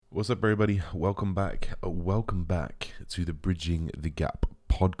What's up, everybody? Welcome back. Welcome back to the Bridging the Gap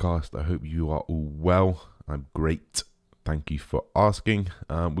podcast. I hope you are all well. I'm great. Thank you for asking.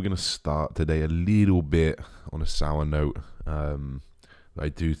 We're going to start today a little bit on a sour note. I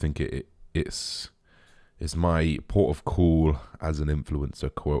do think it's my port of call as an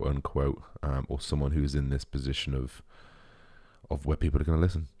influencer, quote unquote, or someone who's in this position of where people are going to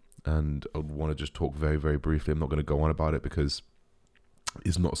listen. And I want to just talk very, very briefly. I'm not going to go on about it because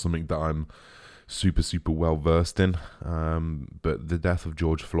it's not something that I'm super well versed in. But the death of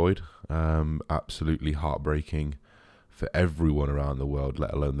George Floyd, absolutely heartbreaking for everyone around the world,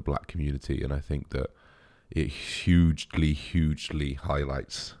 let alone the black community. And I think that it hugely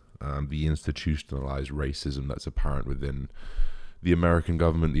highlights the institutionalized racism that's apparent within the American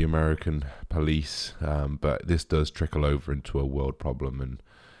government, the American police. But this does trickle over into a world problem, and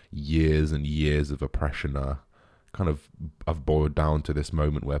years of oppression are I've boiled down to this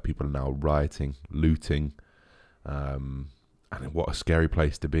moment where people are now rioting, looting, and what a scary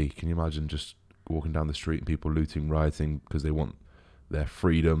place to be. Can you imagine just walking down the street and people looting, rioting because they want their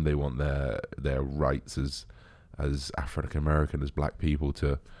freedom, they want their rights as African American, as black people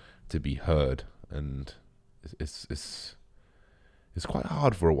to be heard. And it's quite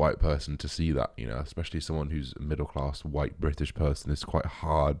hard for a white person to see that, especially someone who's a middle class white British person. It's quite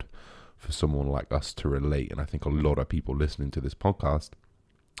hard for someone like us to relate, and I think a lot of people listening to this podcast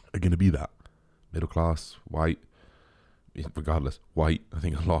are going to be that middle class white, regardless white. I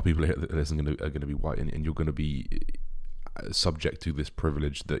think a lot of people here that listen are going to be white, and you're going to be subject to this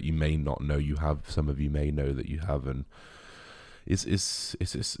privilege that you may not know you have. Some of you may know that you have, and it's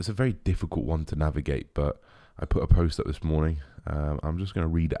a very difficult one to navigate. But I put a post up this morning. I'm just going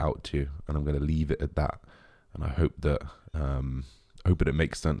to read it out to you, and I'm going to leave it at that. And I hope that it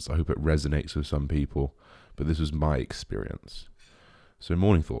makes sense. I hope it resonates with some people, but this was my experience. So,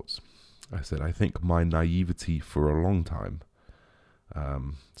 morning thoughts. I said, I think my naivety for a long time.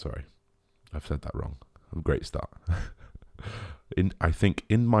 Sorry, I've said that wrong. A great start. I think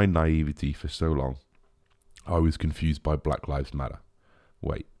in my naivety for so long, I was confused by Black Lives Matter.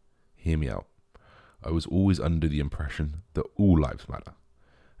 Wait, hear me out. I was always under the impression that all lives matter.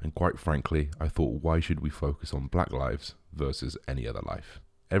 And quite frankly, I thought, why should we focus on black lives versus any other life?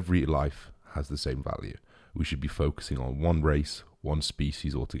 Every life has the same value. We should be focusing on one race, one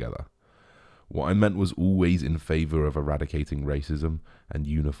species altogether. What I meant was always in favor of eradicating racism and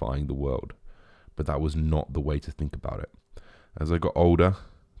unifying the world. But that was not the way to think about it. As I got older,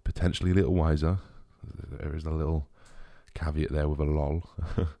 potentially a little wiser, there is a little caveat there with a lol.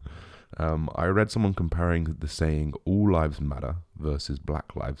 I read someone comparing the saying all lives matter versus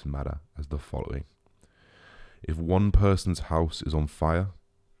Black Lives Matter as the following. If one person's house is on fire,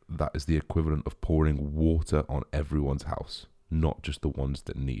 that is the equivalent of pouring water on everyone's house, not just the ones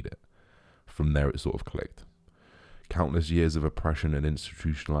that need it. From there it sort of clicked. Countless years of oppression and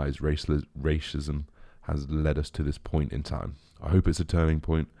institutionalized racism has led us to this point in time. I hope it's a turning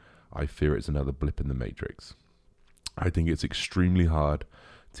point. I fear it's another blip in the matrix. I think it's extremely hard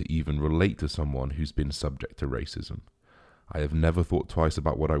to even relate to someone who's been subject to racism. I have never thought twice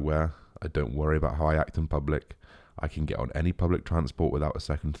about what I wear. I don't worry about how I act in public. I can get on any public transport without a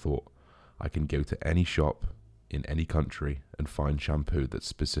second thought. I can go to any shop in any country and find shampoo that's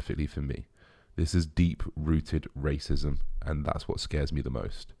specifically for me. This is deep-rooted racism, and that's what scares me the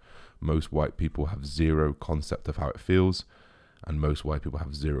most. Most white people have zero concept of how it feels, and most white people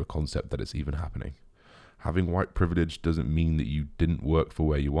have zero concept that it's even happening. Having white privilege doesn't mean that you didn't work for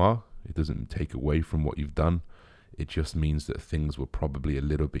where you are. It doesn't take away from what you've done. It just means that things were probably a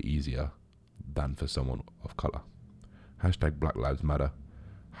little bit easier than for someone of color. Hashtag Black Lives Matter.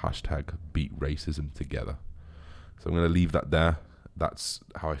 Hashtag beat racism together. So I'm going to leave that there. That's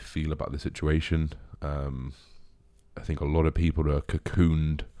how I feel about the situation. I think a lot of people are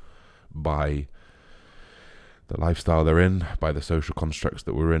cocooned by the lifestyle they're in, by the social constructs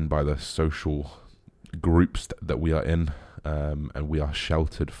that we're in, by the social groups that we are in, and we are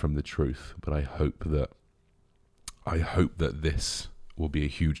sheltered from the truth. But I hope that this will be a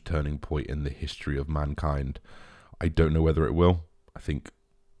huge turning point in the history of mankind. I don't know whether it will. I think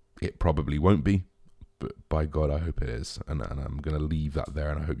it probably won't be, but by God, I hope it is. And I'm going to leave that there,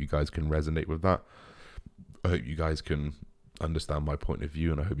 and I hope you guys can resonate with that. I hope you guys can understand my point of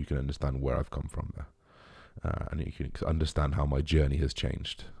view, and I hope you can understand where I've come from there. And you can understand how my journey has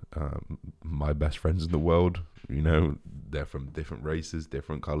changed. My best friends in the world, they're from different races,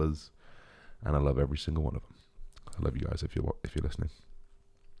 different colors, and I love every single one of them. I love you guys if you're listening.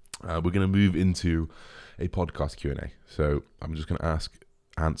 We're going to move into a podcast Q&A. So I'm just going to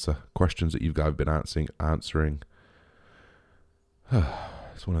answer questions that you guys have been answering.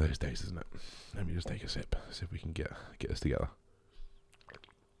 It's one of those days, isn't it? Let me just take a sip, see if we can get this together.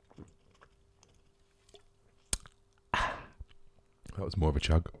 That was more of a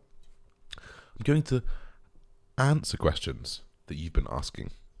chug. I'm going to answer questions that you've been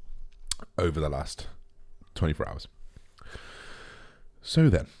asking over the last 24 hours. So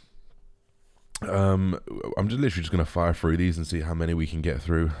then, I'm just literally just going to fire through these and see how many we can get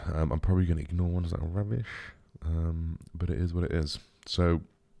through. I'm probably going to ignore ones that are rubbish, but it is what it is. So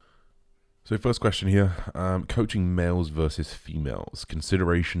first question here, coaching males versus females,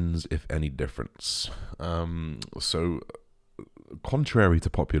 considerations, if any difference. So contrary to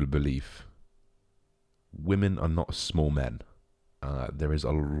popular belief, women are not small men. There is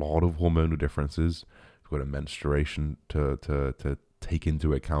a lot of hormonal differences. We've got a menstruation to take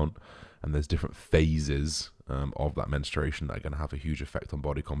into account, and there's different phases of that menstruation that are going to have a huge effect on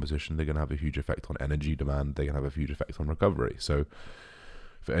body composition. They're going to have a huge effect on energy demand. They're going to have a huge effect on recovery. So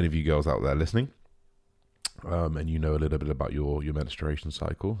for any of you girls out there listening, and you know a little bit about your menstruation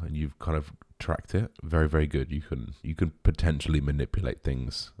cycle, and you've kind of tracked it, very, very good. You can potentially manipulate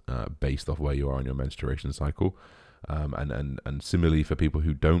things based off where you are in your menstruation cycle. And similarly for people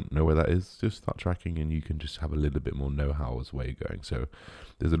who don't know where that is, just start tracking and you can just have a little bit more know-how as where you're going. So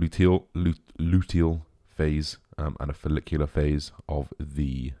there's a luteal phase and a follicular phase of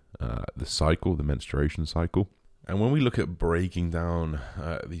the cycle, the menstruation cycle. And when we look at breaking down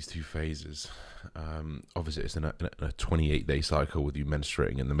these two phases, obviously it's in a 28-day cycle with you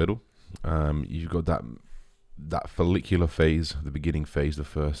menstruating in the middle. You've got that follicular phase, the beginning phase, the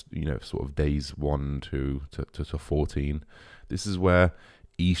first, sort of days 1 to 14. This is where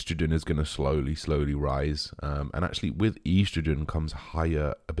estrogen is going to slowly rise. And actually with estrogen comes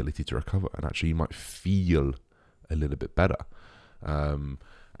higher ability to recover. And actually you might feel a little bit better. And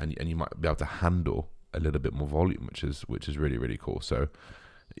you might be able to handle a little bit more volume, which is really, really cool. So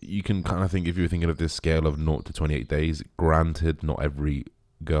you can kind of think, if you're thinking of this scale of 0 to 28 days, granted, not every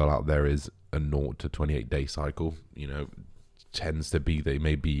girl out there is a 0 to 28 day cycle, tends to be, they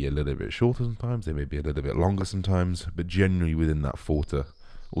may be a little bit shorter sometimes, they may be a little bit longer sometimes, but generally within that 3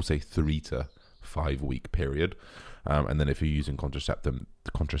 to 5 week period. And then if you're using contraceptive,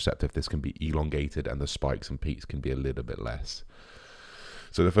 this can be elongated and the spikes and peaks can be a little bit less.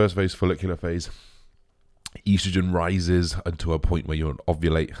 So the first phase, follicular phase, estrogen rises until a point where you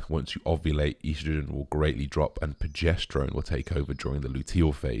ovulate. Once you ovulate, estrogen will greatly drop and progesterone will take over during the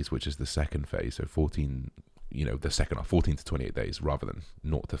luteal phase, which is the second phase. So 14 to 28 days rather than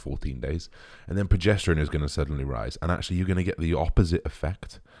 0 to 14 days. And then progesterone is going to suddenly rise. And actually you're going to get the opposite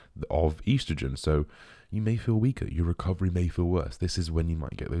effect of estrogen. So you may feel weaker. Your recovery may feel worse. This is when you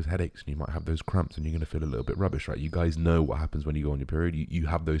might get those headaches and you might have those cramps and you're going to feel a little bit rubbish, right? You guys know what happens when you go on your period. You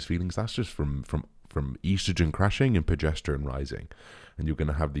have those feelings. That's just from estrogen crashing and progesterone rising. And you're going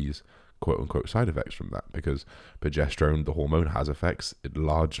to have these quote-unquote side effects from that, because progesterone, the hormone, has effects. It's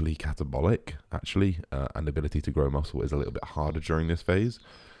largely catabolic, actually, and the ability to grow muscle is a little bit harder during this phase.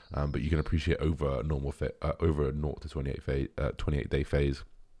 But you can appreciate over a 0 to 28 day phase,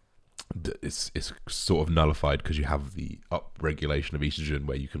 it's sort of nullified because you have the up-regulation of estrogen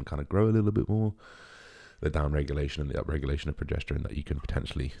where you can kind of grow a little bit more, the down-regulation and the up-regulation of progesterone that you can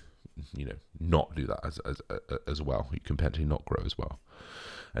potentially not do that as well. You can potentially not grow as well.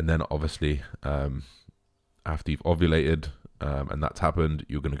 And then obviously after you've ovulated and that's happened,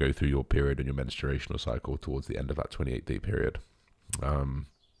 you're going to go through your period and your menstruational cycle towards the end of that 28-day period.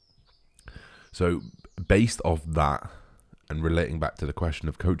 So based off that, and relating back to the question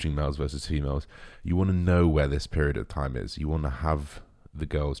of coaching males versus females, you want to know where this period of time is. You want to have the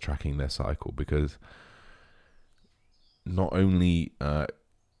girls tracking their cycle, because not only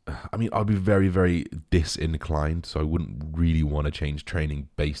I'll be very, very disinclined, so I wouldn't really want to change training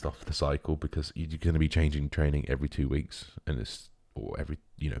based off the cycle, because you're going to be changing training every 2 weeks, or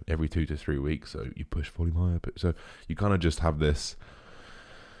every 2 to 3 weeks. So you push volume higher, so you kind of just have this.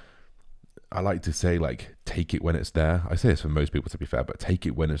 I like to say, like, take it when it's there. I say this for most people, to be fair, but take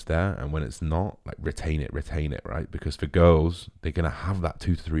it when it's there, and when it's not, like, retain it, right? Because for girls, they're going to have that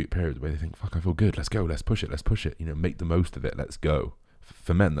 2 to 3 week period where they think, fuck, I feel good, let's go, let's push it, make the most of it, let's go.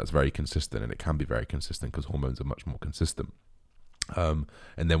 For men, that's very consistent, and it can be very consistent because hormones are much more consistent. And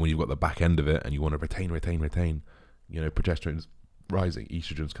then when you've got the back end of it and you want to retain, progesterone's rising,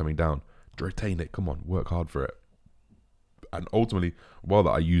 estrogen's coming down, retain it, come on, work hard for it. And ultimately, while that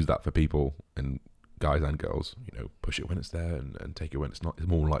I use that for people, and guys and girls, push it when it's there and take it when it's not, it's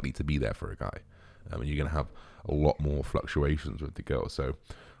more likely to be there for a guy. And you're going to have a lot more fluctuations with the girl. So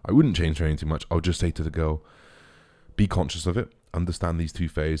I wouldn't change training too much. I'll just say to the girl, be conscious of it, understand these two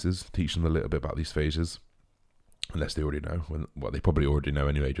phases, teach them a little bit about these phases. unless they already know. They probably already know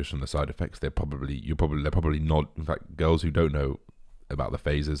anyway, just from the side effects. They're probably not. In fact, girls who don't know about the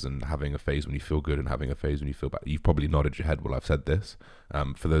phases and having a phase when you feel good and having a phase when you feel bad, you've probably nodded your head while I've said this.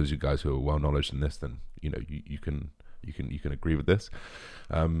 For those of you guys who are well knowledge in this, then you can agree with this.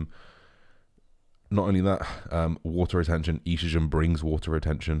 Not only that, water retention. Estrogen brings water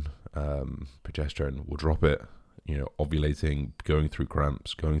retention. Progesterone will drop it. Ovulating, going through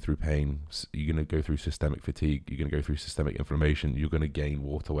cramps, going through pain. You're going to go through systemic fatigue. You're going to go through systemic inflammation. You're going to gain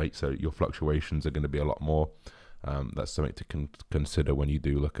water weight. So your fluctuations are going to be a lot more. That's something to consider when you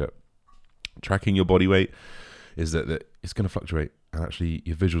do look at tracking your body weight, is that it's going to fluctuate. And actually,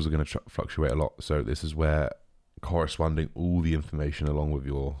 your visuals are going to fluctuate a lot. So this is where corresponding all the information along with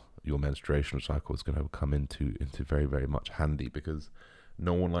your menstruation cycle is going to come into very, very much handy, because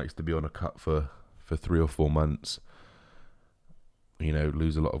no one likes to be on a cut for 3 or 4 months,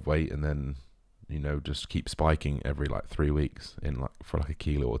 lose a lot of weight and then, just keep spiking every 3 weeks for a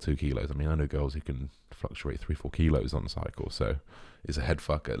kilo or 2 kilos. I mean, I know girls who can fluctuate 3-4 kilos on a cycle, so it's a head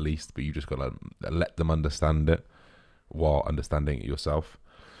fuck at least, but you just got to let them understand it while understanding it yourself,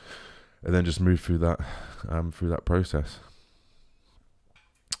 and then just move through that process.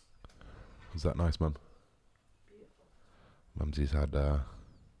 Is that nice, Mum? Mumsy's had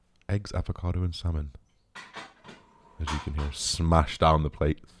eggs, avocado and salmon, as you can hear smash down the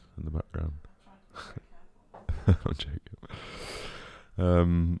plates in the background. I'm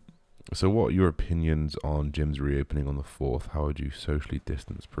joking. So what are your opinions on gyms reopening on the 4th? How would you socially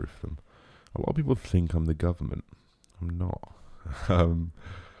distance proof them? A lot of people think I'm the government. I'm not.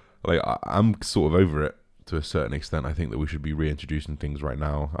 I'm sort of over it to a certain extent. I think that we should be reintroducing things right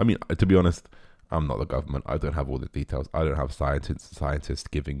now. I mean, to be honest, I'm not the government. I don't have all the details. I don't have scientists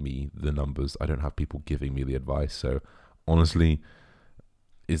giving me the numbers. I don't have people giving me the advice. So honestly,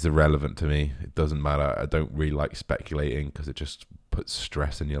 it's irrelevant to me. It doesn't matter. I don't really like speculating because it just puts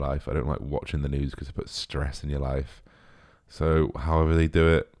stress in your life. I don't like watching the news because it puts stress in your life. So however they do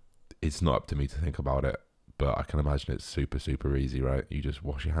it, it's not up to me to think about it. But I can imagine it's super, super easy, right? You just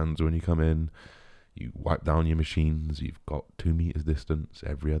wash your hands when you come in. You wipe down your machines. You've got 2 meters distance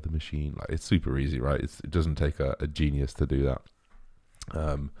every other machine. It's super easy, right? It doesn't take a genius to do that.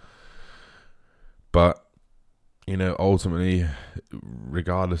 But ultimately,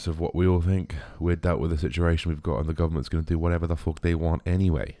 regardless of what we all think, we're dealt with the situation we've got, and the government's going to do whatever the fuck they want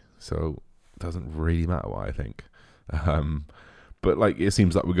anyway. So it doesn't really matter what I think. But it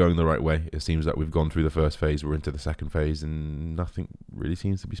seems like we're going the right way. It seems like we've gone through the first phase, we're into the second phase, and nothing really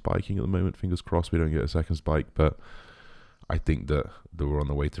seems to be spiking at the moment. Fingers crossed we don't get a second spike, but I think that we're on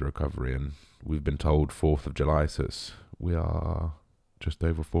the way to recovery, and we've been told 4th of July, so we are just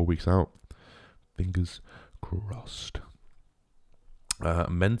over 4 weeks out. Fingers crossed.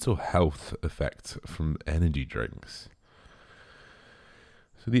 Mental health effect from energy drinks.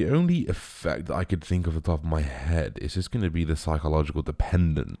 So the only effect that I could think of at the top of my head is just going to be the psychological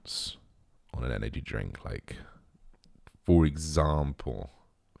dependence on an energy drink. For example,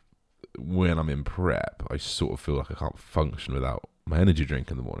 when I'm in prep, I sort of feel like I can't function without my energy drink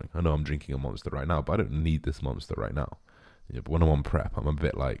in the morning. I know I'm drinking a Monster right now, but I don't need this Monster right now. But when I'm on prep, I'm a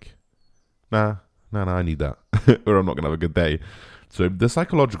bit nah, I need that, or I'm not going to have a good day. So the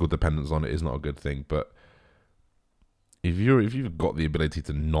psychological dependence on it is not a good thing, but if you've got the ability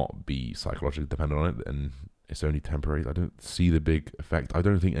to not be psychologically dependent on it, and it's only temporary, I don't see the big effect. I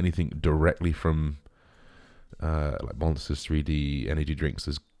don't think anything directly from Monsters 3D energy drinks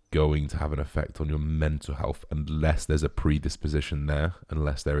is going to have an effect on your mental health unless there's a predisposition there,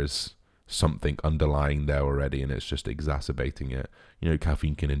 unless there is something underlying there already and it's just exacerbating it.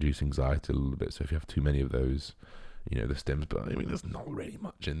 Caffeine can induce anxiety a little bit, so if you have too many of those, the stims, but I mean, there's not really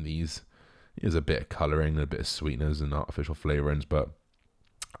much in these. There's a bit of colouring, a bit of sweeteners and artificial flavourings, but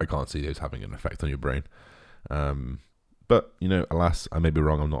I can't see those having an effect on your brain. But alas, I may be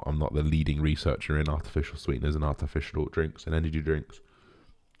wrong. I'm not the leading researcher in artificial sweeteners and artificial drinks and energy drinks.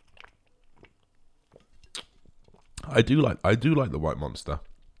 I do like the White Monster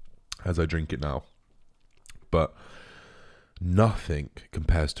as I drink it now, but nothing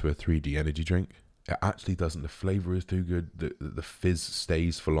compares to a 3D energy drink. It actually doesn't. The flavour is too good. The fizz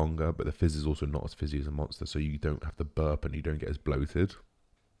stays for longer, but the fizz is also not as fizzy as a Monster, so you don't have to burp and you don't get as bloated.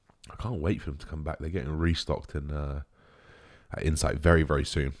 I can't wait for them to come back. They're getting restocked at Insight very, very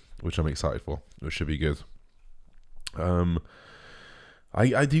soon, which I'm excited for. Which should be good.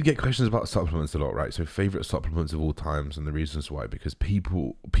 I do get questions about supplements a lot, right? So favourite supplements of all times and the reasons why, because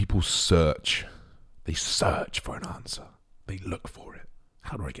people search. They search for an answer. They look for it.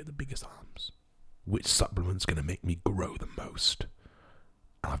 How do I get the biggest arms? Which supplement's going to make me grow the most?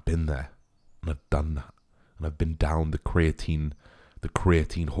 And I've been there, and I've done that, and I've been down the creatine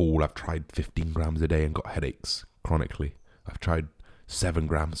hall. I've tried 15 grams a day and got headaches chronically. I've tried 7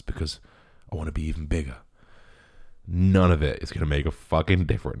 grams because I want to be even bigger. None of it is going to make a fucking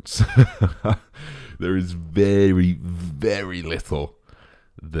difference. There is very, very little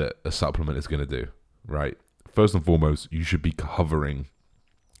that a supplement is going to do, right? First and foremost, you should be covering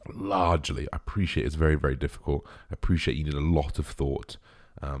largely. I appreciate it's very, very difficult. I appreciate you need a lot of thought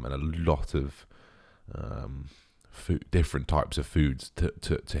and a lot of food, different types of foods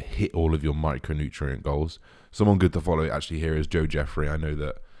to hit all of your micronutrient goals. Someone good to follow actually here is Joe Jeffrey. I know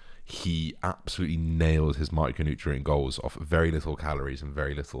that he absolutely nails his micronutrient goals off very little calories and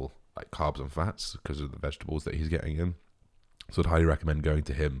very little like carbs and fats because of the vegetables that he's getting in. So I'd highly recommend going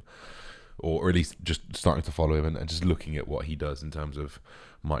to him, or at least just starting to follow him and just looking at what he does in terms of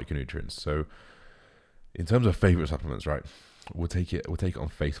micronutrients. So in terms of favorite supplements, right, we'll take it on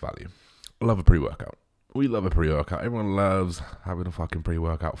face value. I love a pre-workout. We love a pre-workout. Everyone loves having a fucking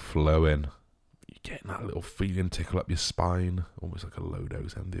pre-workout flow in. You're getting that little feeling tickle up your spine, almost like a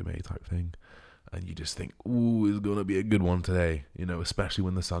low-dose MDMA type thing. And you just think, ooh, it's going to be a good one today. You know, especially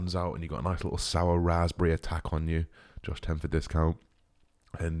when the sun's out and you got a nice little sour raspberry attack on you. Josh 10 for discount.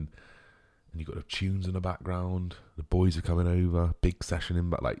 And you got the tunes in the background. The boys are coming over. Big session in,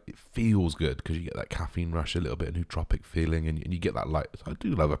 but like it feels good because you get that caffeine rush, a little bit of nootropic feeling, and you get that light. So I do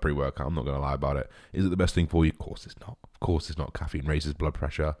love a pre-workout. I'm not going to lie about it. Is it the best thing for you? Of course it's not. Of course it's not. Caffeine raises blood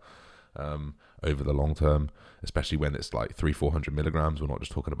pressure over the long term, especially when it's like 300-400 milligrams. We're not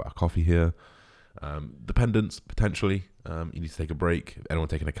just talking about a coffee here. Dependence, potentially. You need to take a break. If anyone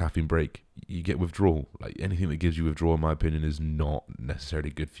taking a caffeine break, you get withdrawal. Like anything that gives you withdrawal, in my opinion, is not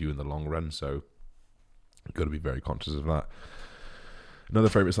necessarily good for you in the long run. So you've got to be very conscious of that. Another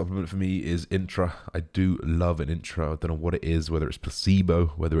favorite supplement for me is Intra. I do love an Intra. I don't know what it is, whether it's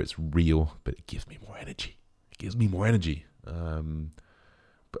placebo, whether it's real, but it gives me more energy.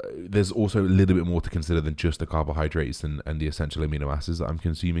 But there's also a little bit more to consider than just the carbohydrates and the essential amino acids that I'm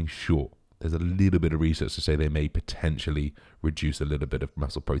consuming. Sure, there's a little bit of research to say they may potentially reduce a little bit of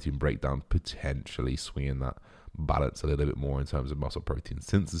muscle protein breakdown, potentially swinging that balance a little bit more in terms of muscle protein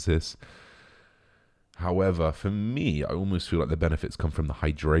synthesis. However, for me, I almost feel like the benefits come from the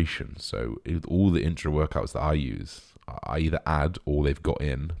hydration. So with all the intra workouts that I use, I either add all they've got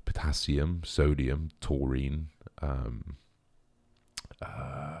in potassium, sodium, taurine,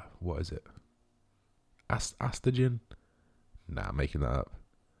 what is it? Astagen? Nah, I'm making that up.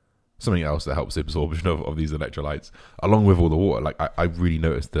 Something else that helps the absorption of these electrolytes, along with all the water. Like I really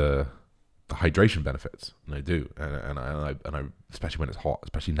noticed the hydration benefits, and I do, and I especially when it's hot,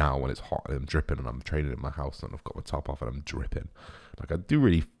 especially now when it's hot and I'm dripping and I'm training in my house and I've got my top off and I'm dripping. Like I do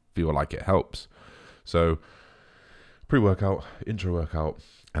really feel like it helps. So pre-workout, intra-workout,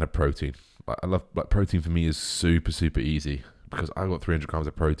 and a protein. I love, like, protein for me is super, super easy because I got 300 grams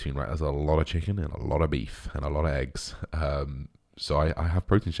of protein, right? That's a lot of chicken and a lot of beef and a lot of eggs. So I have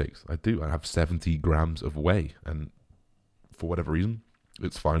protein shakes. I do. I have 70 grams of whey, and for whatever reason,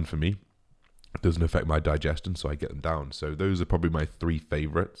 it's fine for me. It doesn't affect my digestion, so I get them down. So those are probably my 3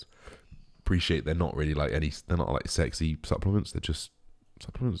 favorites. Appreciate they're not really like they're not like sexy supplements. They're just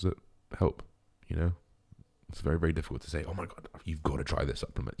supplements that help, you know? It's very, very difficult to say, oh my God, you've got to try this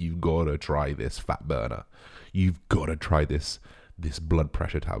supplement. You've got to try this fat burner. You've got to try this blood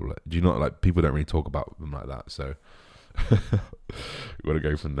pressure tablet. Do you not, like, people don't really talk about them like that. So we got to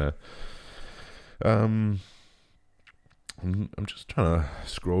go from there. I'm just trying to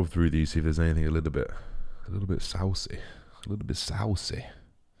scroll through these, see if there's anything a little bit saucy.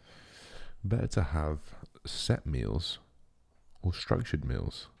 Better to have set meals or structured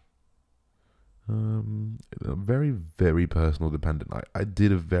meals. Very, very personal dependent. I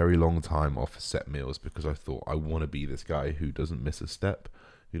did a very long time off set meals because I thought I want to be this guy who doesn't miss a step,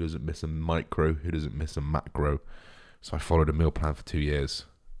 who doesn't miss a micro, who doesn't miss a macro. So I followed a meal plan for 2 years.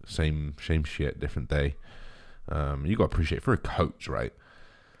 Same shit, different day. You got to appreciate, for a coach, right?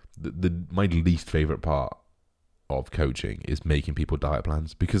 My least favorite part of coaching is making people diet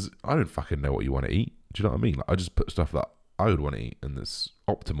plans because I don't fucking know what you want to eat. Do you know what I mean? Like, I just put stuff that I would want to eat and that's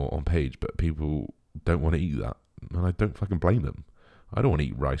optimal on page, but people don't want to eat that, and I don't fucking blame them. I don't want to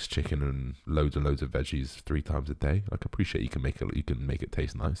eat rice, chicken, and loads and loads of veggies 3 times a day. Like, I appreciate you can make it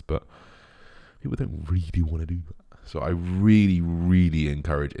taste nice, but people don't really want to do that. So I really, really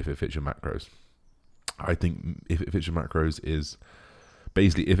encourage if it fits your macros. I think if it fits your macros is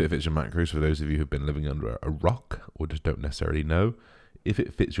basically if it fits your macros, for those of you who've been living under a rock or just don't necessarily know, if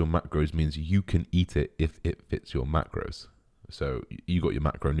it fits your macros means you can eat it if it fits your macros. So you got your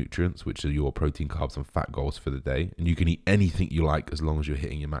macronutrients, which are your protein, carbs, and fat goals for the day. And you can eat anything you like as long as you're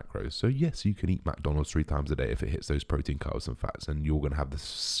hitting your macros. So yes, you can eat McDonald's 3 times a day if it hits those protein, carbs, and fats, and you're going to have the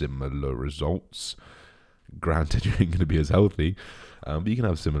similar results. Granted, you ain't going to be as healthy, but you can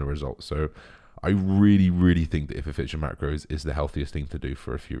have similar results. So I really, really think that if it fits your macros is the healthiest thing to do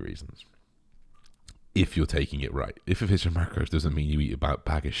for a few reasons. If you're taking it right. If it fits your macros doesn't mean you eat a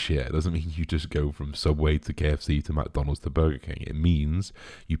bag of shit. It doesn't mean you just go from Subway to KFC to McDonald's to Burger King. It means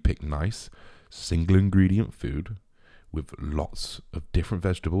you pick nice single ingredient food with lots of different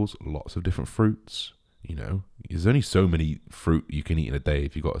vegetables, lots of different fruits. You know, there's only so many fruit you can eat in a day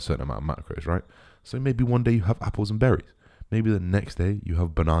if you've got a certain amount of macros, right? So maybe one day you have apples and berries. Maybe the next day you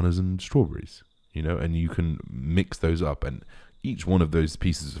have bananas and strawberries, you know, and you can mix those up. And each one of those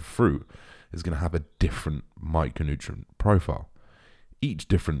pieces of fruit is going to have a different micronutrient profile. Each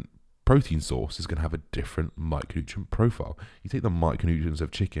different protein source is going to have a different micronutrient profile. You take the micronutrients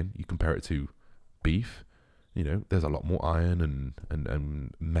of chicken, you compare it to beef, you know, there's a lot more iron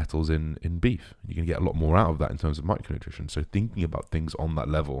and metals in beef. You can get a lot more out of that in terms of micronutrition. So thinking about things on that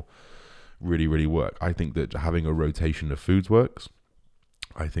level really, really work. I think that having a rotation of foods works.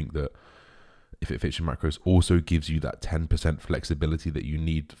 I think that if it fits your macros, also gives you that 10% flexibility that you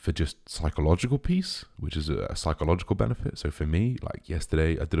need for just psychological piece, which is a psychological benefit. So for me, like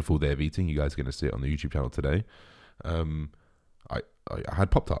yesterday, I did a full day of eating. You guys are going to see it on the YouTube channel today. I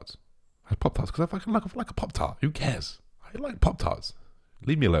had Pop-Tarts. I had Pop-Tarts because I fucking like a Pop-Tart. Who cares? I like Pop-Tarts.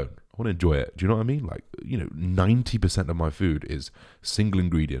 Leave me alone. I want to enjoy it. Do you know what I mean? Like, you know, 90% of my food is single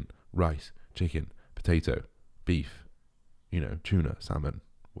ingredient: rice, chicken, potato, beef, you know, tuna, salmon,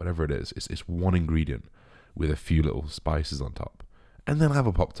 whatever it is. It's one ingredient with a few little spices on top. And then I have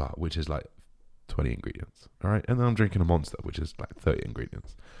a Pop-Tart, which is like 20 ingredients. All right. And then I'm drinking a Monster, which is like 30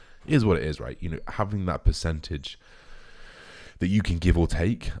 ingredients. It is what it is, right? You know, having that percentage that you can give or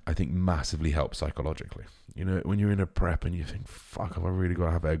take, I think massively helps psychologically. You know, when you're in a prep and you think, fuck, have I really got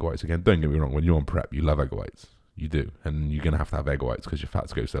to have egg whites again? Don't get me wrong. When you're on prep, you love egg whites. You do. And you're going to have egg whites because your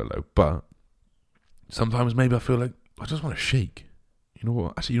fats go so low. But sometimes maybe I feel like I just want to shake. You know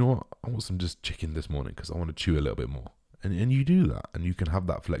what? Actually, you know what? I want some just chicken this morning because I want to chew a little bit more. And you do that. And you can have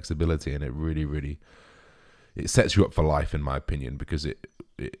that flexibility. And it really, really, it sets you up for life, in my opinion, because it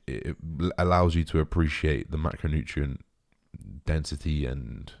allows you to appreciate the macronutrient density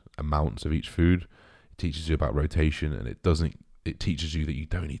and amounts of each food. It teaches you about rotation, and it teaches you that you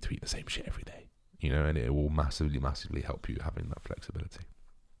don't need to eat the same shit every day, you know, and it will massively, massively help you having that flexibility.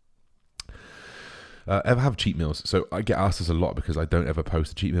 Ever have cheat meals? So I get asked this a lot because I don't ever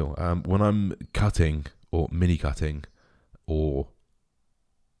post a cheat meal. When I'm cutting or mini cutting or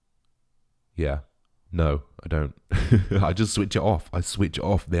no, I don't. I just switch it off. I switch it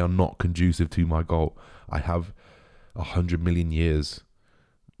off. They are not conducive to my goal. I have 100 million years.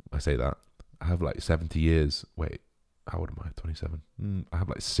 I say that. I have like 70 years. Wait, how old am I? 27. I have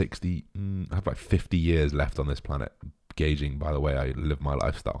like 60. I have like 50 years left on this planet, gauging by the way I live my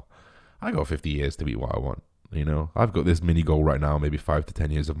lifestyle. I got 50 years to eat what I want. You know, I've got this mini goal right now, maybe 5 to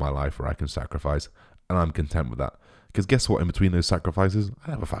 10 years of my life where I can sacrifice, and I'm content with that. Because guess what? In between those sacrifices,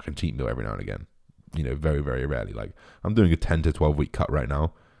 I have a fucking cheat meal every now and again. You know, very, very rarely. Like, I'm doing a 10 to 12 week cut right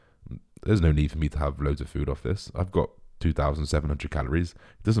now. There's no need for me to have loads of food off this. I've got 2,700 calories.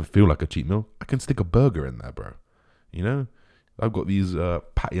 It doesn't feel like a cheat meal. I can stick a burger in there, bro. You know, I've got these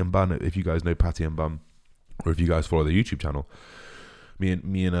patty and bun. If you guys know patty and bun, or if you guys follow the YouTube channel, me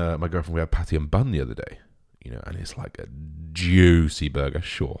and my girlfriend, we had patty and bun the other day. You know, and it's like a juicy burger.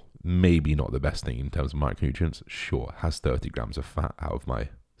 Sure, maybe not the best thing in terms of micronutrients. Sure, has 30 grams of fat out of my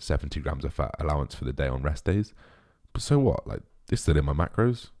 70 grams of fat allowance for the day on rest days. But so what? Like, it's still in my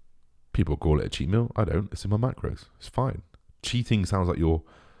macros. People call it a cheat meal. I don't. It's in my macros. It's fine. Cheating sounds like you're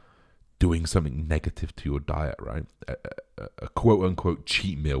doing something negative to your diet, right? A quote-unquote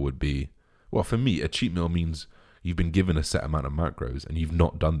cheat meal would be, well, for me, a cheat meal means you've been given a set amount of macros and you've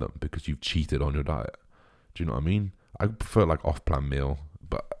not done them because you've cheated on your diet. Do you know what I mean? I prefer like off-plan meal,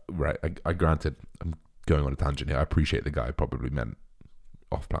 but right, I granted, I'm going on a tangent here. I appreciate the guy probably meant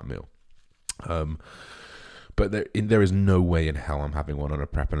off-plan meal. But there is no way in hell I'm having one on a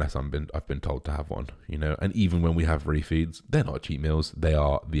prep unless I've been told to have one, you know. And even when we have refeeds, they're not cheat meals. They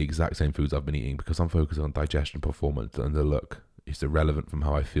are the exact same foods I've been eating because I'm focused on digestion, performance, and the look. It's irrelevant from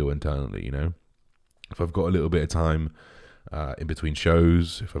how I feel internally, you know. If I've got a little bit of time in between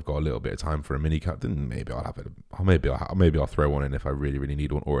shows, if I've got a little bit of time for a mini cut, then maybe I'll have it. Maybe I'll throw one in if I really, really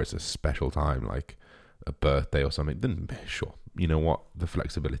need one, or it's a special time like a birthday or something. Then sure, you know what, the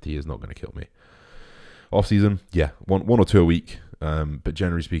flexibility is not going to kill me. Off season, yeah, one or two a week. But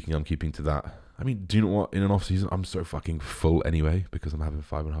generally speaking, I'm keeping to that. I mean, do you know what? In an off season, I'm so fucking full anyway because I'm having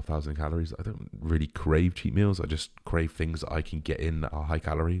 5,500 calories. I don't really crave cheat meals. I just crave things that I can get in that are high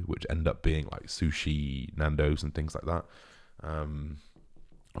calorie, which end up being like sushi, Nando's, and things like that. I'm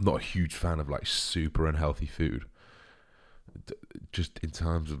not a huge fan of like super unhealthy food. Just in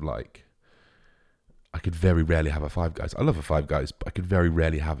terms of like, I could very rarely have a Five Guys. I love a Five Guys, but I could very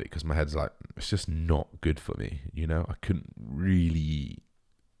rarely have it because my head's like, it's just not good for me. You know, I couldn't really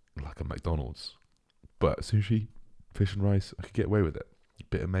like a McDonald's, but sushi, fish and rice, I could get away with it. A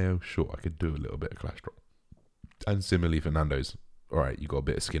bit of mayo, sure, I could do a little bit of cholesterol. And similarly for Nando's, all right, you got a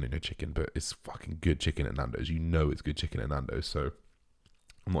bit of skin in your chicken, but it's fucking good chicken at Nando's. You know it's good chicken at Nando's, so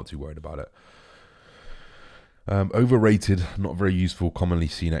I'm not too worried about it. Overrated, not very useful, commonly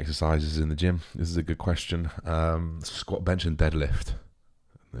seen exercises in the gym. This is a good question. Squat, bench, and deadlift.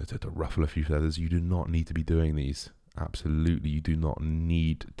 To ruffle a few feathers, you do not need to be doing these. Absolutely, you do not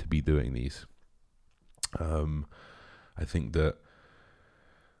need to be doing these. I think that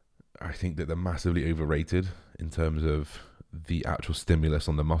they're massively overrated in terms of the actual stimulus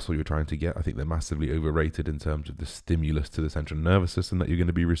on the muscle you're trying to get. I think they're massively overrated in terms of the stimulus to the central nervous system that you're going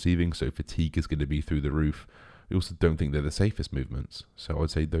to be receiving. So fatigue is going to be through the roof. I also don't think they're the safest movements. So I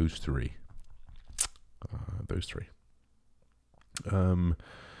would say those three.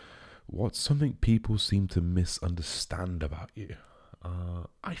 What's something people seem to misunderstand about you?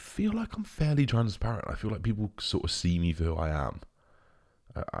 I feel like I'm fairly transparent. I feel like people sort of see me for who I am.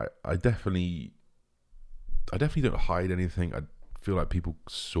 I definitely don't hide anything. I feel like people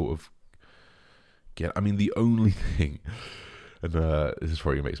sort of get. I mean, the only thing, and this is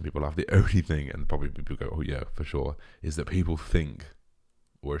probably gonna make some people laugh. The only thing, and probably people go, "Oh yeah, for sure," is that people think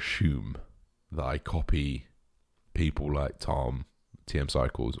or assume that I copy people like Tom, TM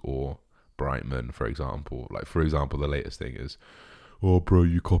Cycles, or Brightman, for example. Like, for example, the latest thing is, "Oh, bro,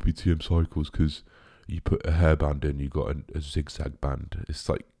 you copy TM Cycles because you put a hairband in, you got a zigzag band." It's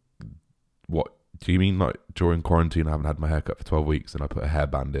like, what do you mean? Like, during quarantine, I haven't had my hair cut for 12 weeks, and I put a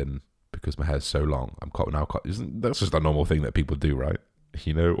hairband in because my hair's so long. That's just a normal thing that people do, right?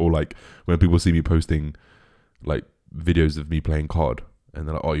 You know, or like when people see me posting like videos of me playing COD, and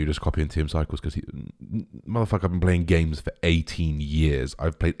they're like, "Oh, you're just copying TM Cycles because motherfucker, I've been playing games for 18 years.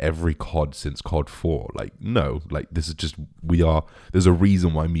 I've played every COD since COD 4. Like, no, like this is just, there's a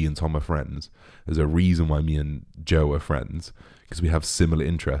reason why me and Tom are friends. There's a reason why me and Joe are friends, because we have similar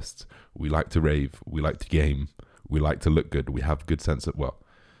interests. We like to rave. We like to game. We like to look good. We have good sense of, well,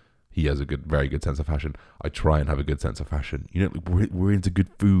 he has a very good sense of fashion. I try and have a good sense of fashion. You know, we're into good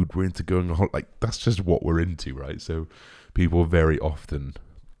food. We're into going like, that's just what we're into, right? So people very often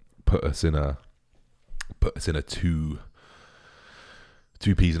put us in a two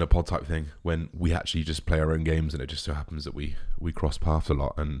peas in a pod type thing when we actually just play our own games, and it just so happens that we cross paths a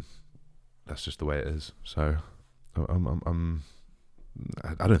lot, and that's just the way it is. So I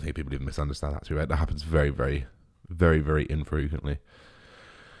don't think people even misunderstand that too, right? That happens very, very, very, very infrequently.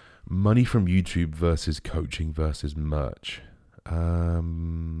 Money from YouTube versus coaching versus merch.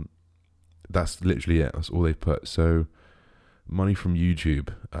 That's literally it. That's all they put. So money from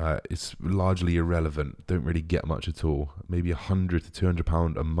YouTube, it's largely irrelevant. Don't really get much at all. Maybe £100 to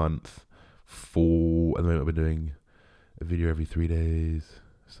 £200 a month for, at the moment we're doing a video every 3 days.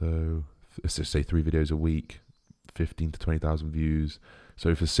 So let's just say 3 videos a week, 15 to 20,000 views.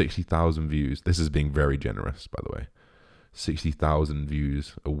 So for 60,000 views, this is being very generous, by the way, 60,000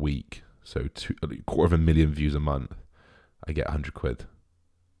 views a week, so 250,000 views a month, I get 100 quid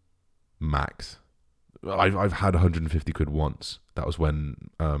max. I've had 150 quid once. That was when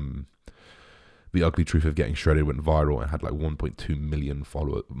The Ugly Truth of Getting Shredded went viral and had like 1.2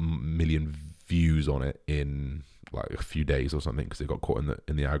 million views on it in like a few days or something, because it got caught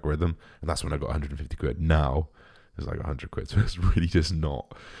in the algorithm, and that's when I got 150 quid. Now it's like 100 quid, so it's really just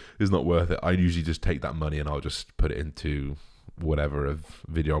not worth it. I usually just take that money and I'll just put it into whatever, a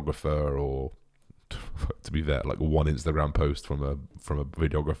videographer, or to be fair, like one Instagram post from a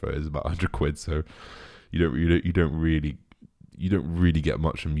videographer is about 100 quid. So you don't really get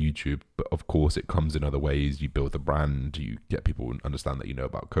much from YouTube, but of course it comes in other ways. You build a brand, you get people to understand that you know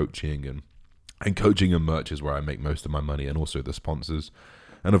about coaching, and coaching and merch is where I make most of my money, and also the sponsors.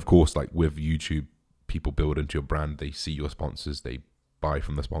 And of course, like with YouTube, people build into your brand, they see your sponsors, they buy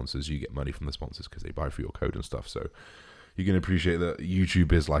from the sponsors, you get money from the sponsors because they buy for your code and stuff. So you can appreciate that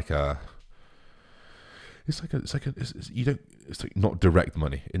YouTube is like it's like not direct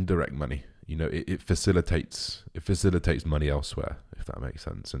money, indirect money. You know, it facilitates money elsewhere, if that makes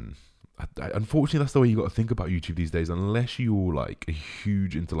sense. And unfortunately, that's the way you got to think about YouTube these days. Unless you're like a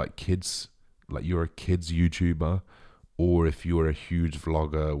huge into like kids, like you're a kids YouTuber, or if you're a huge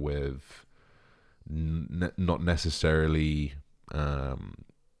vlogger with not necessarily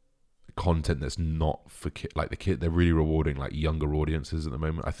content that's not for like the kid. They're really rewarding like younger audiences at the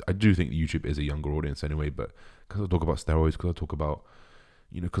moment. I do think YouTube is a younger audience anyway, but because I talk about steroids, because I talk about,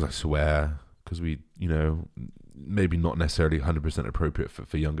 because I swear, because we, maybe not necessarily 100% appropriate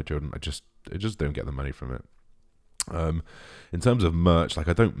for younger children. I just don't get the money from it. In terms of merch, like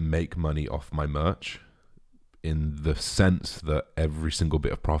I don't make money off my merch in the sense that every single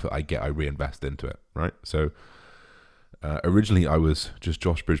bit of profit I get, I reinvest into it, right? So originally I was just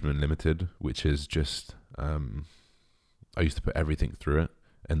Josh Bridgman Limited, which is just, I used to put everything through it.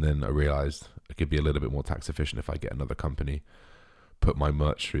 And then I realized it could be a little bit more tax efficient if I get another company, put my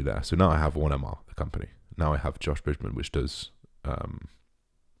merch through there. So now I have 1MR, the company. Now I have Josh Bridgman, which does all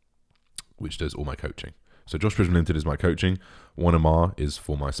my coaching. So Josh Bridgman Limited is my coaching. 1MR is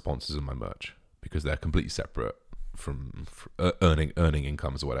for my sponsors and my merch, because they're completely separate from earning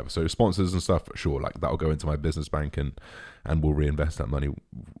incomes or whatever. So sponsors and stuff, sure, like that'll go into my business bank and we'll reinvest that money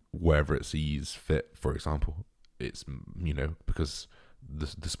wherever it sees fit. For example, it's, because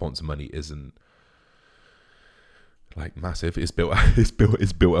the sponsor money isn't like massive. It's built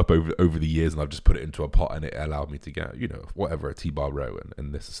up over the years, and I've just put it into a pot, and it allowed me to get, whatever, a T-bar row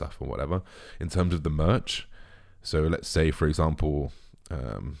and this stuff and whatever. In terms of the merch, so let's say, for example,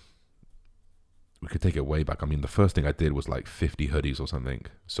 we could take it way back. I mean, the first thing I did was like 50 hoodies or something.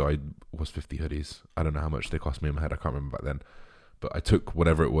 So I was 50 hoodies. I don't know how much they cost me in my head. I can't remember back then. But I took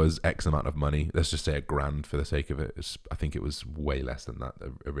whatever it was, X amount of money. Let's just say $1,000 for the sake of it. I think it was way less than that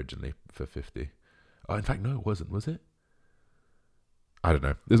originally for 50. Oh, in fact, no, it wasn't. Was it? I don't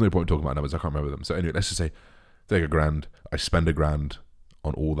know. There's no point in talking about numbers. I can't remember them. So anyway, let's just say take $1,000. I spend $1,000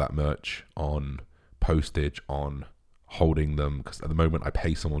 on all that merch, on postage, on holding them. Because at the moment I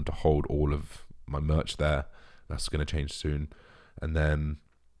pay someone to hold all of my merch there. That's going to change soon. And then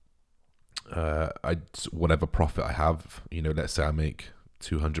whatever profit I have, let's say I make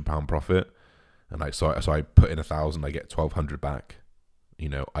 £200 profit, and so I put in 1,000, I get 1,200 back.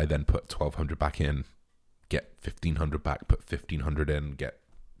 I then put 1,200 back in, get 1,500 back, put 1,500 in, get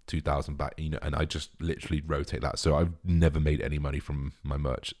 2,000 back, and I just literally rotate that. So I've never made any money from my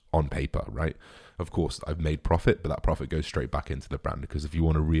merch on paper, right? Of course, I've made profit, but that profit goes straight back into the brand, because if you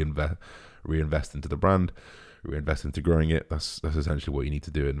want to reinvest into the brand, reinvest into growing it, that's essentially what you need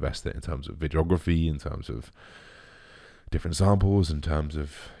to do. Invest it in terms of videography, in terms of different samples, in terms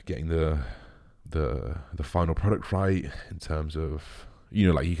of getting the final product right, in terms of,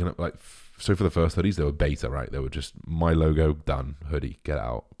 like you can, like, so for the first hoodies, they were beta, right? They were just my logo, done, hoodie, get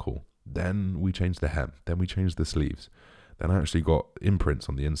out, cool. Then we changed the hem, then we changed the sleeves, then I actually got imprints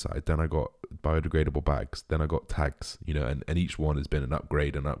on the inside, then I got biodegradable bags, then I got tags, and each one has been an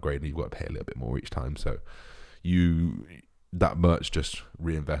upgrade, and you've got to pay a little bit more each time. So that merch just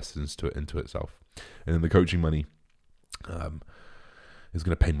reinvests into itself. And then the coaching money is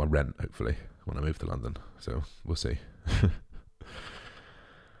going to pay my rent, hopefully, when I move to London. So we'll see.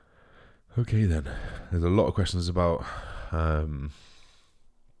 Okay, then. There's a lot of questions about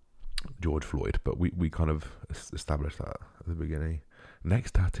George Floyd, but we kind of established that at the beginning.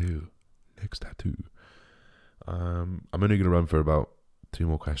 Next tattoo. I'm only going to run for about 2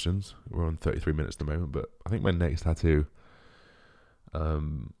 more questions. We're on 33 minutes at the moment, but I think my next tattoo,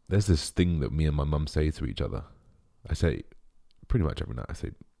 there's this thing that me and my mum say to each other. I say pretty much every night, I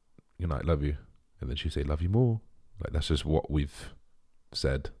say, "Good night, love you," and then she say, "Love you more." Like, that's just what we've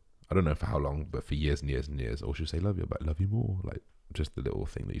said. I don't know for how long, but for years and years and years. Or she'll say, "Love you," but "Love you more." Like, just the little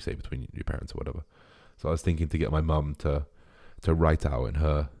thing that you say between your parents or whatever. So I was thinking to get my mum to write out in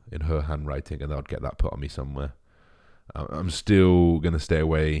her handwriting, and I'd get that put on me somewhere. I'm still going to stay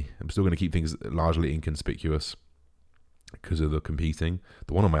away. I'm still going to keep things largely inconspicuous because of the competing.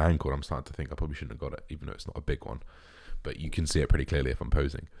 The one on my ankle, I'm starting to think I probably shouldn't have got it, even though it's not a big one. But you can see it pretty clearly if I'm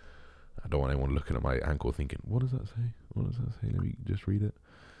posing. I don't want anyone looking at my ankle thinking, "What does that say? What does that say?" Let me just read it.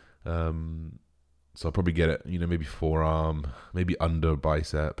 So I'll probably get it, maybe forearm, maybe under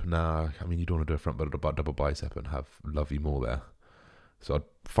bicep. Nah, I mean, you don't want to do a front double bicep and have "Love you more" there. So I'd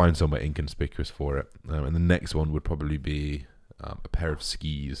find somewhere inconspicuous for it. And the next one would probably be a pair of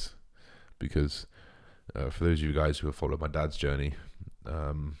skis, because for those of you guys who have followed my dad's journey,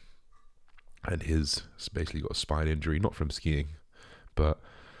 and he's basically got a spine injury, not from skiing, but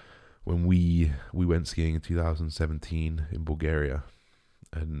when we went skiing in 2017 in Bulgaria,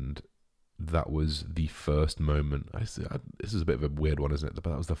 and that was the first moment. This is a bit of a weird one, isn't it? But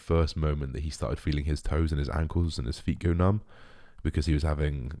that was the first moment that he started feeling his toes and his ankles and his feet go numb, because he was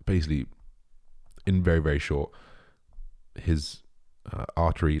having, basically, in very, very short, his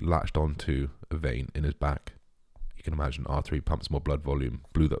artery latched onto a vein in his back. You can imagine artery pumps more blood volume,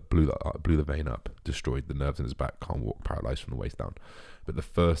 blew the vein up, destroyed the nerves in his back, can't walk, paralyzed from the waist down. But the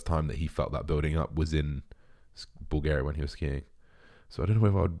first time that he felt that building up was in Bulgaria when he was skiing. So I don't know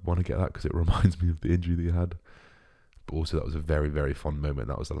whether I'd want to get that because it reminds me of the injury that he had. But also that was a very, very fond moment.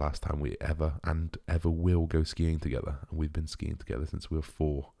 That was the last time we ever will go skiing together. And we've been skiing together since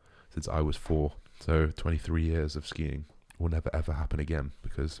I was 4. So 23 years of skiing will never ever happen again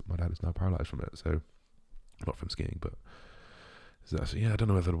because my dad is now paralyzed from it. So not from skiing, but so I don't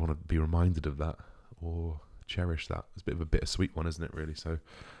know whether I want to be reminded of that or cherish that. It's a bit of a bittersweet one, isn't it, really? So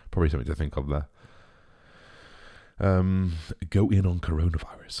probably something to think of there. Go in on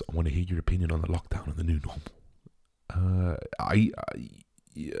coronavirus. I want to hear your opinion on the lockdown and the new normal.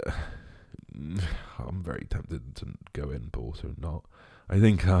 Yeah, I'm very tempted to go in, but also not. I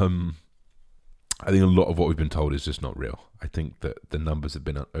think a lot of what we've been told is just not real. I think that the numbers have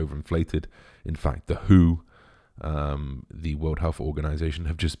been overinflated. In fact, the WHO, the World Health Organization,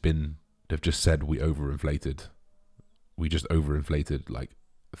 have just said we just overinflated like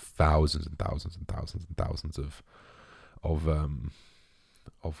thousands and thousands and thousands and thousands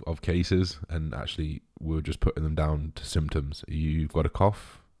of cases, and actually we're just putting them down to symptoms. You've got a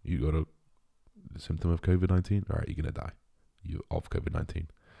cough, you got a symptom of COVID-19, all right, you're gonna die. You of COVID-19.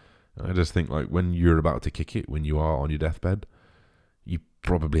 And I just think, like, when you're about to kick it, when you are on your deathbed, you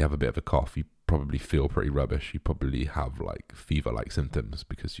probably have a bit of a cough. You probably feel pretty rubbish. You probably have like fever-like symptoms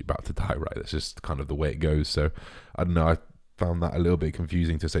because you're about to die, right? That's just kind of the way it goes. So I don't know. I found that a little bit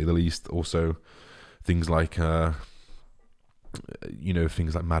confusing, to say the least. Also, things like things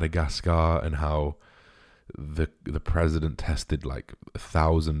like Madagascar, and how the president tested like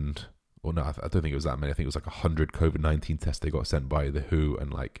 1,000, or no, I don't think it was that many. I think it was like 100 COVID-19 tests they got sent by the WHO,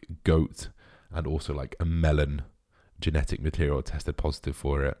 and like goat, and also like a melon genetic material tested positive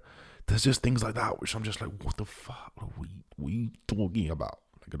for it. There's just things like that which I'm just like, what the fuck are we talking about?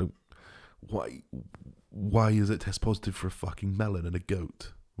 Like, I don't. Why is it test positive for a fucking melon and a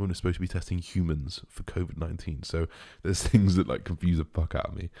goat when we're supposed to be testing humans for COVID-19? So there's things that like confuse the fuck out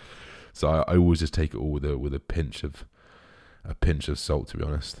of me. So I always just take it all with a pinch of salt, to be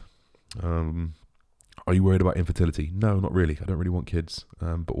honest. Are you worried about infertility? No, not really. I don't really want kids.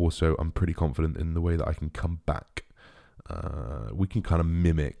 But also I'm pretty confident in the way that I can come back. We can kind of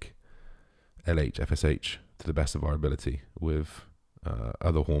mimic LH, FSH to the best of our ability with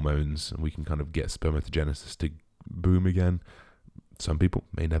other hormones, and we can kind of get spermatogenesis to boom again. Some people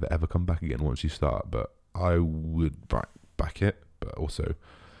may never ever come back again once you start, but I would back it. But also, I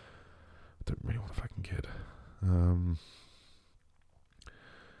don't really want a fucking kid.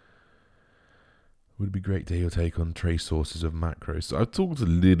 Would be great to hear your take on trace sources of macros. So I've talked a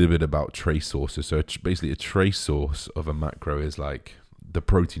little bit about trace sources. So basically, a trace source of a macro is like the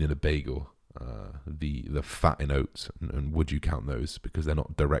protein in a bagel, the fat in oats, and would you count those? Because they're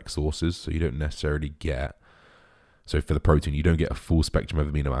not direct sources, so you don't necessarily get. So for the protein, you don't get a full spectrum of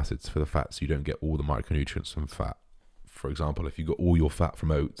amino acids. For the fats, you don't get all the micronutrients from fat. For example, if you got all your fat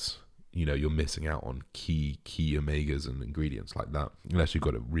from oats, you're missing out on key omegas and ingredients like that, unless you've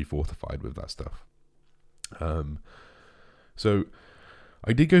got it refortified with that stuff. So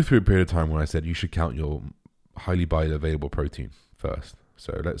I did go through a period of time when I said you should count your highly bioavailable protein first.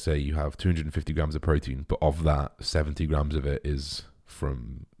 So let's say you have 250 grams of protein, but of that, 70 grams of it is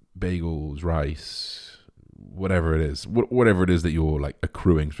from bagels, rice, whatever it is that you're like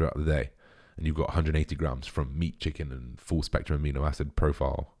accruing throughout the day. And you've got 180 grams from meat, chicken, and full spectrum amino acid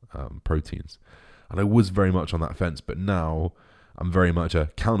profile proteins. And I was very much on that fence, but now I'm very much a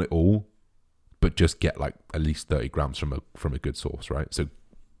count it all, but just get like at least 30 grams from a good source, right? So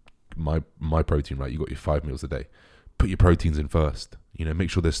my protein, right? You got your 5 meals a day. Put your proteins in first. Make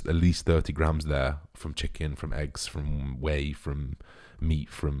sure there's at least 30 grams there from chicken, from eggs, from whey, from meat,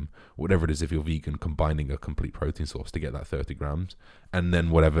 from whatever it is. If you're vegan, combining a complete protein source to get that 30 grams, and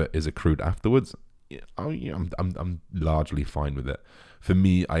then whatever is accrued afterwards, I'm largely fine with it. For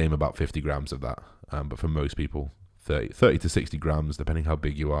me, I aim about 50 grams of that, but for most people, 30 to 60 grams, depending how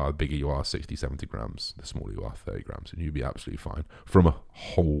big you are. The bigger you are, 60, 70 grams. The smaller you are, 30 grams, and you'd be absolutely fine from a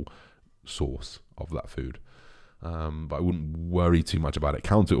whole source of that food. But I wouldn't worry too much about it.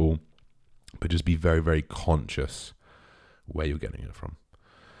 Count it all, but just be very, very conscious where you're getting it from.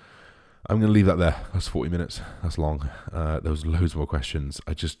 I'm going to leave that there. That's 40 minutes. That's long. There was loads more questions.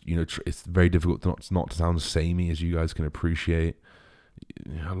 I just, it's very difficult not to sound samey, as you guys can appreciate.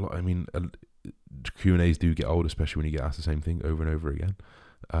 Q&As do get old, especially when you get asked the same thing over and over again.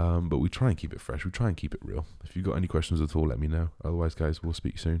 But we try and keep it fresh. We try and keep it real. If you've got any questions at all, let me know. Otherwise, guys, we'll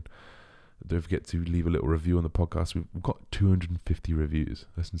speak soon. Don't forget to leave a little review on the podcast. We've got 250 reviews.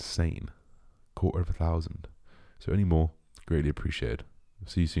 That's insane. 250. So any more, greatly appreciated.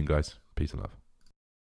 See you soon, guys. Peace and love.